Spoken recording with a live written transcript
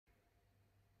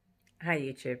Hi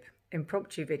YouTube,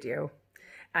 impromptu video.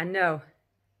 And no,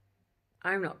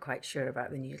 I'm not quite sure about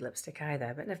the nude lipstick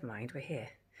either, but never mind, we're here.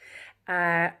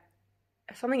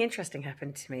 Something interesting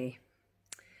happened to me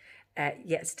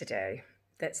yesterday.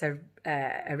 That's a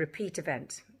repeat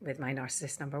event with my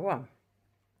narcissist number one.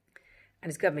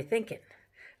 And it's got me thinking,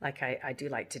 like I do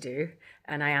like to do.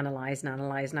 And I analyse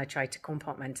and I try to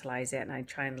compartmentalise it and I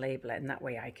try and label it, and that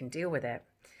way I can deal with it.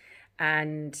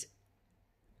 And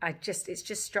it's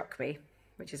just struck me,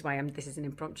 which is why this is an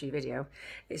impromptu video.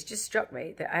 It's just struck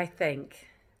me that I think,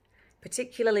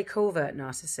 particularly covert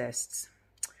narcissists,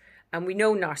 and we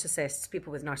know narcissists,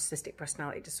 people with narcissistic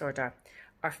personality disorder,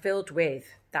 are filled with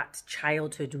that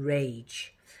childhood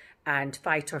rage and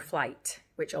fight or flight,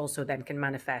 which also then can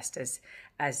manifest as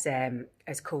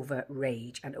covert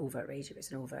rage and overt rage if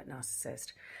it's an overt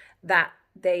narcissist. That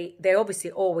they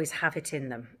obviously always have it in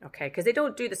them, okay? Because they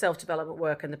don't do the self-development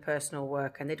work and the personal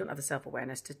work, and they don't have the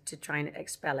self-awareness to try and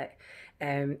expel it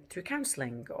through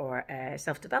counselling or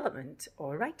self-development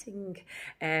or writing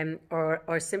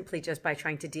or simply just by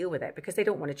trying to deal with it because they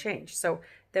don't want to change. So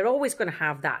they're always going to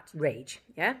have that rage,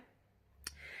 yeah?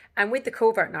 And with the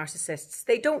covert narcissists,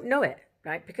 they don't know it,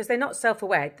 right? Because they're not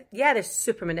self-aware. Yeah, they're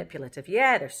super manipulative.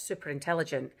 Yeah, they're super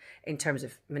intelligent in terms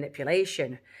of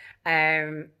manipulation.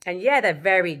 And yeah, they're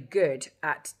very good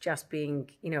at just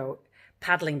being,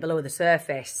 paddling below the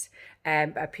surface,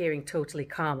 appearing totally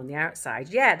calm on the outside.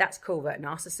 Yeah, that's covert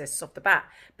narcissists off the bat.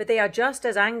 But they are just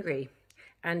as angry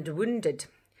and wounded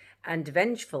and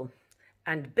vengeful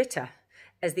and bitter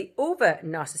as the overt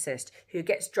narcissist who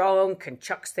gets drunk and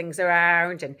chucks things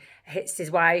around and hits his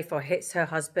wife or hits her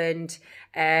husband,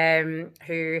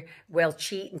 who will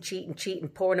cheat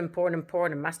and porn and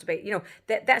masturbate.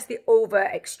 That's the over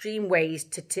extreme ways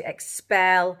to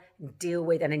expel, deal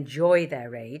with and enjoy their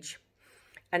rage.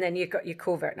 And then you've got your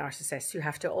covert narcissists who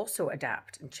have to also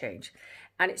adapt and change.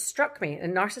 And it struck me, my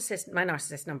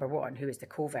narcissist number one, who is the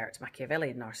covert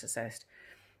Machiavellian narcissist,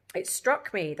 it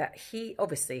struck me that he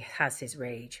obviously has his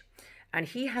rage and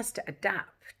he has to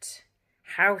adapt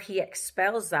how he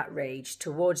expels that rage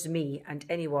towards me and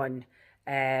anyone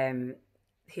who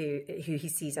he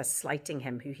sees as slighting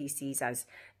him, who he sees as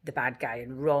the bad guy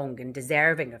and wrong and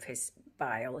deserving of his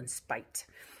bile and spite.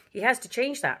 He has to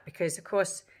change that because, of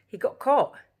course, he got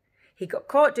caught. He got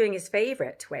caught doing his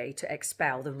favourite way to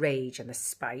expel the rage and the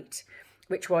spite,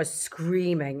 which was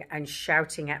screaming and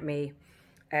shouting at me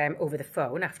over the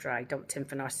phone after I dumped him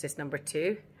for narcissist number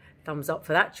two. Thumbs up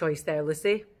for that choice there,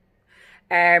 Lucy.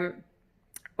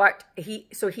 But he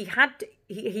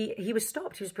was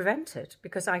stopped. He was prevented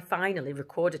because I finally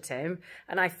recorded him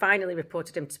and I finally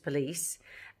reported him to police.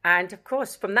 And of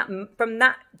course, from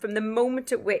the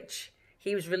moment at which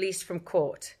he was released from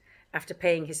court after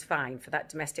paying his fine for that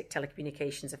domestic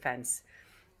telecommunications offence,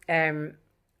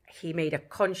 he made a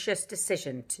conscious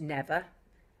decision to never,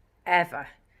 ever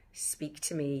speak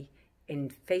to me in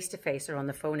face-to-face or on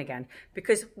the phone again.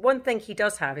 Because one thing he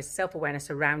does have is self-awareness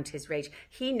around his rage.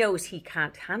 He knows he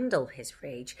can't handle his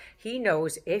rage. He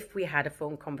knows if we had a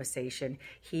phone conversation,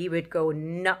 he would go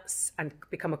nuts and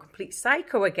become a complete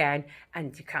psycho again,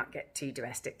 and you can't get to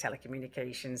domestic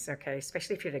telecommunications, okay?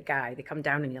 Especially if you're a guy, they come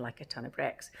down on you like a ton of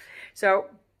bricks. So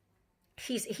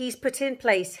he's put in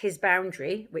place his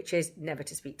boundary, which is never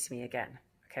to speak to me again,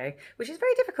 okay? Which is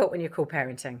very difficult when you're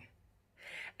co-parenting.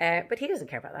 But he doesn't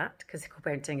care about that because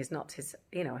co-parenting is not his,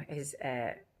 it's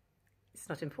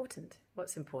not important.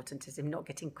 What's important is him not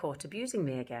getting caught abusing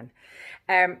me again.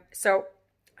 So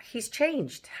he's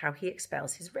changed how he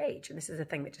expels his rage. And this is the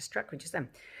thing that just struck me just then.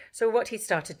 So what he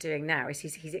started doing now is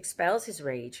he expels his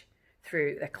rage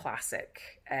through the classic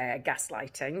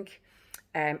gaslighting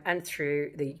and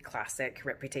through the classic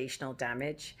reputational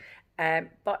damage.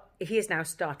 But he has now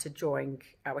started drawing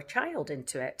our child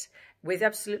into it with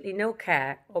absolutely no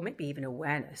care or maybe even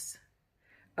awareness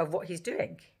of what he's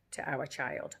doing to our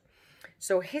child.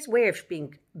 So his way of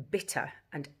being bitter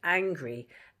and angry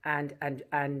and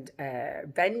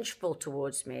vengeful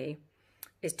towards me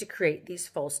is to create these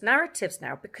false narratives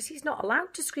now because he's not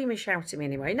allowed to scream and shout at me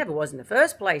anymore. He never was in the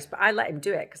first place, but I let him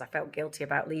do it because I felt guilty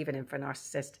about leaving him for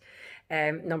narcissist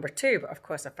number two. But of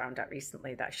course, I found out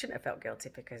recently that I shouldn't have felt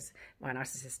guilty because my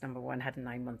narcissist number one had a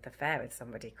 9-month affair with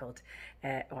somebody called,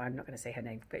 I'm not going to say her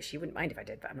name, but she wouldn't mind if I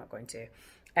did, but I'm not going to.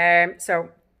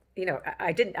 So,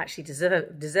 I didn't actually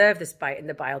deserve the spite and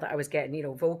the bile that I was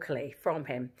getting, vocally from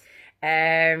him.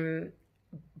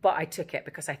 But I took it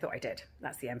because I thought I did.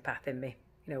 That's the empath in me.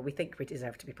 We think we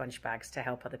deserve to be punch bags to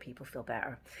help other people feel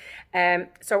better.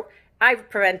 So I've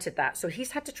prevented that. So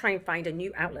he's had to try and find a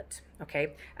new outlet,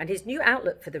 okay? And his new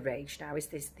outlet for the rage now is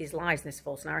these lies and this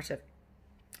false narrative.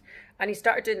 And he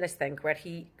started doing this thing where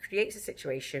he creates a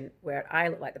situation where I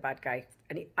look like the bad guy,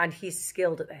 and he's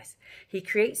skilled at this. He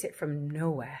creates it from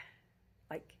nowhere.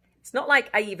 Like, it's not like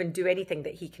I even do anything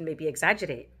that he can maybe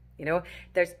exaggerate, you know?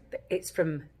 It's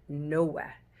from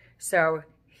nowhere. So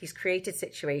he's created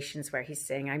situations where he's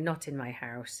saying, I'm not in my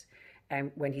house,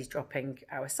 when he's dropping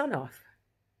our son off.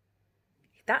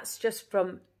 That's just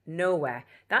from nowhere.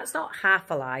 That's not half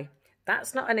a lie.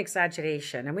 That's not an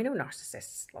exaggeration. And we know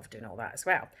narcissists love doing all that as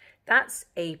well. That's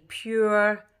a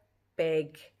pure,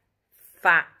 big,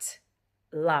 fat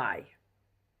lie.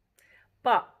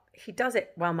 But he does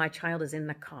it while my child is in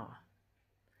the car.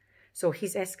 So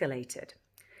he's escalated.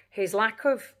 His lack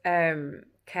of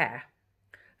care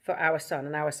for our son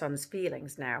and our son's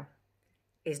feelings now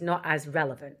is not as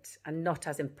relevant and not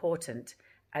as important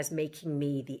as making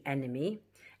me the enemy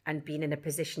and being in a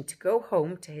position to go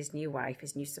home to his new wife,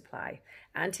 his new supply,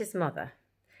 and his mother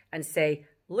and say,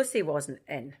 Lucy wasn't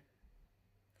in.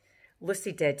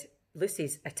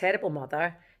 Lucy's a terrible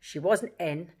mother. She wasn't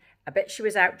in. I bet she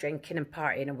was out drinking and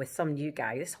partying and with some new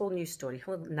guy. This whole new story,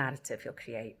 whole narrative he'll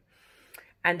create.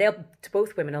 And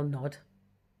both women will nod,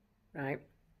 right?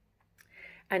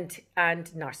 And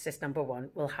narcissist number one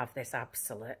will have this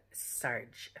absolute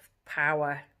surge of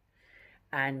power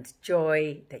and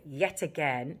joy that yet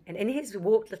again, and in his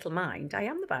warped little mind, I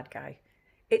am the bad guy.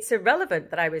 It's irrelevant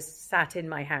that I was sat in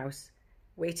my house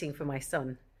waiting for my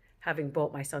son, having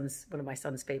bought one of my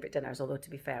son's favourite dinners, although to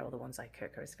be fair, all the ones I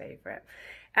cook are his favourite.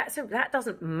 So that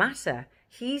doesn't matter.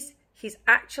 He's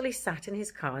actually sat in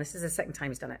his car. This is the second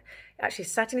time he's done it. Actually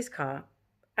sat in his car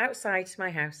outside my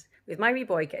house with my wee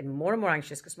boy, getting more and more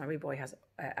anxious because my wee boy has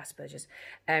Asperger's.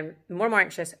 More and more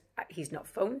anxious. He's not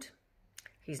phoned.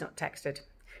 He's not texted.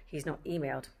 He's not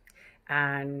emailed.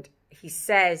 And he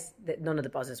says that none of the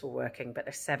buzzers were working, but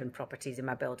there's 7 properties in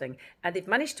my building. And they've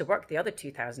managed to work the other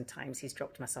 2,000 times he's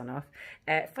dropped my son off.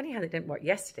 Funny how they didn't work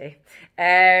yesterday,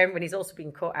 when he's also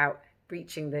been caught out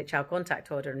breaching the child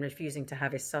contact order and refusing to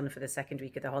have his son for the second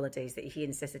week of the holidays that he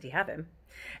insisted he have him.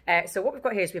 So what we've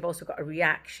got here is we've also got a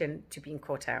reaction to being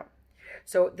caught out.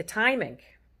 So the timing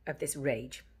of this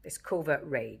rage, this covert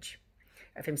rage,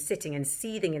 of him sitting and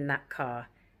seething in that car,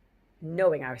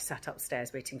 knowing I was sat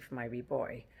upstairs waiting for my wee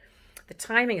boy. The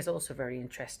timing is also very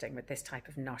interesting with this type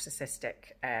of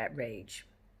narcissistic rage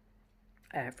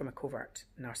from a covert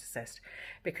narcissist,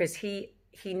 because he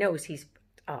knows he's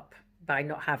up by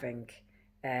not having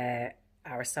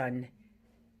our son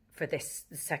for the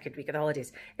second week of the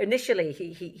holidays. Initially,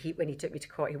 he when he took me to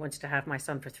court, he wanted to have my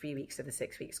son for 3 weeks of the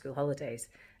 6-week school holidays.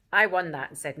 I won that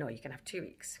and said, no, you can have 2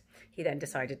 weeks. He then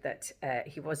decided that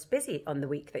he was busy on the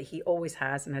week that he always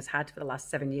has and has had for the last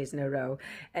 7 years in a row,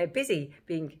 busy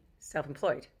being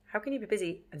self-employed. How can you be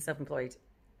busy and self-employed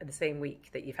in the same week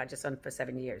that you've had your son for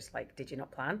 7 years? Like, did you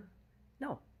not plan?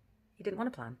 No, he didn't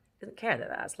want to plan. He doesn't care that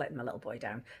that's letting my little boy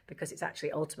down, because it's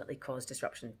actually ultimately caused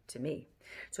disruption to me.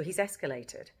 So he's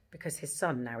escalated because his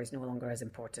son now is no longer as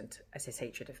important as his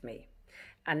hatred of me.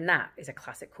 And that is a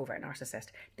classic covert narcissist.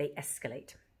 They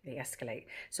escalate. They escalate.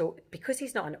 So because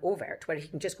he's not an overt where he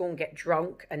can just go and get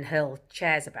drunk and hurl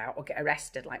chairs about or get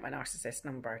arrested like my narcissist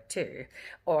number 2,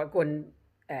 or go and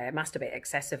masturbate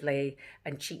excessively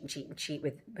and cheat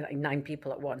with like 9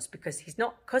 people at once, because he's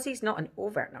not an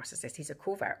overt narcissist, he's a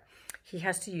covert. He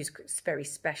has to use very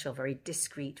special, very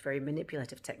discreet, very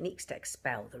manipulative techniques to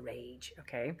expel the rage,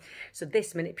 okay? So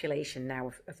this manipulation now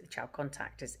of the child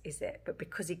contact is it. But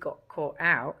because he got caught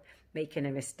out making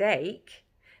a mistake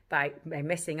by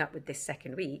messing up with this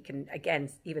second week, and again,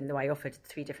 even though I offered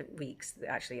 3 different weeks that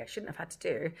actually I shouldn't have had to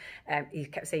do, he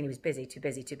kept saying he was busy, too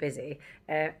busy, too busy.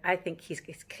 I think he's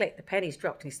clicked, the penny's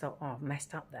dropped, and he's thought, oh, I've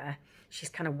messed up there. She's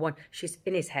kind of won, she's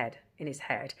in his head,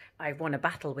 I've won a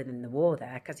battle within the war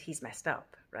there because he's messed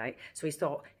up, right? So he's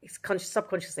thought,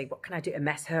 subconsciously, what can I do to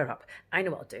mess her up? I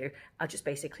know what I'll do. I'll just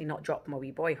basically not drop my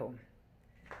wee boy home.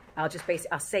 I'll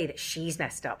say that she's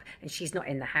messed up and she's not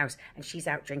in the house and she's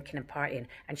out drinking and partying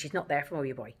and she's not there for my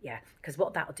wee boy. Yeah, because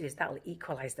what that'll do is that'll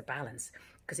equalize the balance.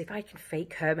 Because if I can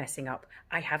fake her messing up,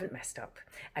 I haven't messed up,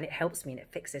 and it helps me and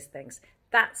it fixes things.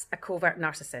 That's a covert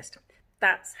narcissist.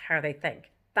 That's how they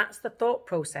think. That's the thought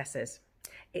processes.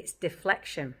 It's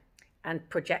deflection and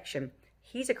projection.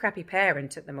 He's a crappy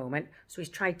parent at the moment, so he's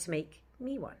tried to make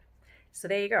me one. So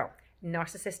there you go.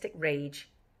 Narcissistic rage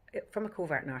from a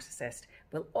covert narcissist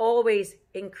will always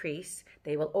increase.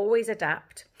 They will always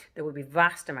adapt. There will be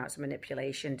vast amounts of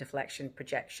manipulation, deflection,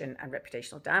 projection, and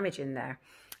reputational damage in there.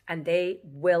 And they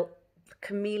will,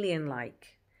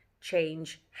 chameleon-like,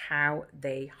 change how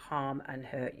they harm and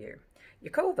hurt you.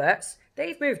 Your coverts,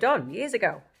 they've moved on years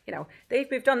ago. You know, they've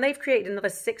moved on. They've created another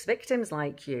 6 victims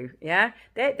like you. Yeah,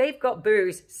 they've got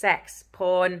booze, sex,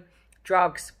 porn,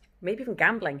 drugs, maybe even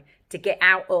gambling to get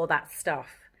out all that stuff.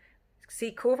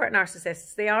 See, covert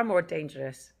narcissists, they are more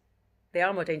dangerous. They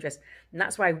are more dangerous. And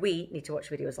that's why we need to watch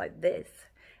videos like this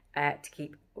to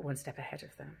keep one step ahead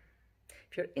of them.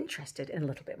 If you're interested in a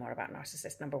little bit more about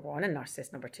narcissist number 1 and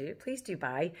narcissist number 2, please do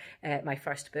buy my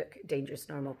first book, Dangerous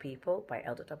Normal People by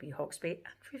L.W. Hawksby,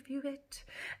 and review it.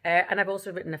 And I've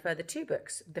also written a further 2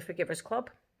 books, The Forgivers Club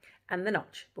and The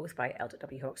Notch, both by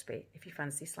L.W. Hawksby, if you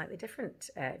fancy slightly different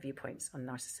viewpoints on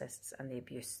narcissists and the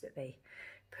abuse that they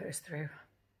put us through.